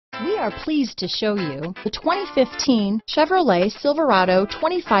We are pleased to show you the 2015 Chevrolet Silverado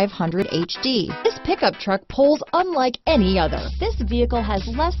 2500HD. This pickup truck pulls unlike any other. This vehicle has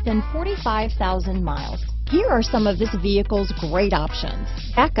less than 45,000 miles. Here are some of this vehicle's great options: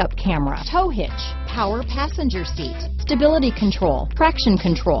 backup camera, tow hitch, power passenger seat, stability control, traction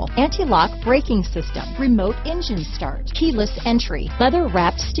control, anti-lock braking system, remote engine start, keyless entry,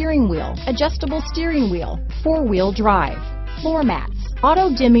 leather-wrapped steering wheel, adjustable steering wheel, four-wheel drive, floor mats,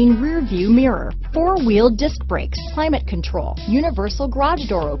 auto-dimming rear view mirror, four-wheel disc brakes, climate control, universal garage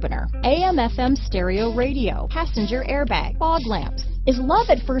door opener, AM/FM stereo radio, passenger airbag, fog lamps. Is love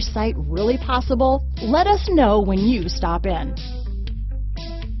at first sight really possible? Let us know when you stop in.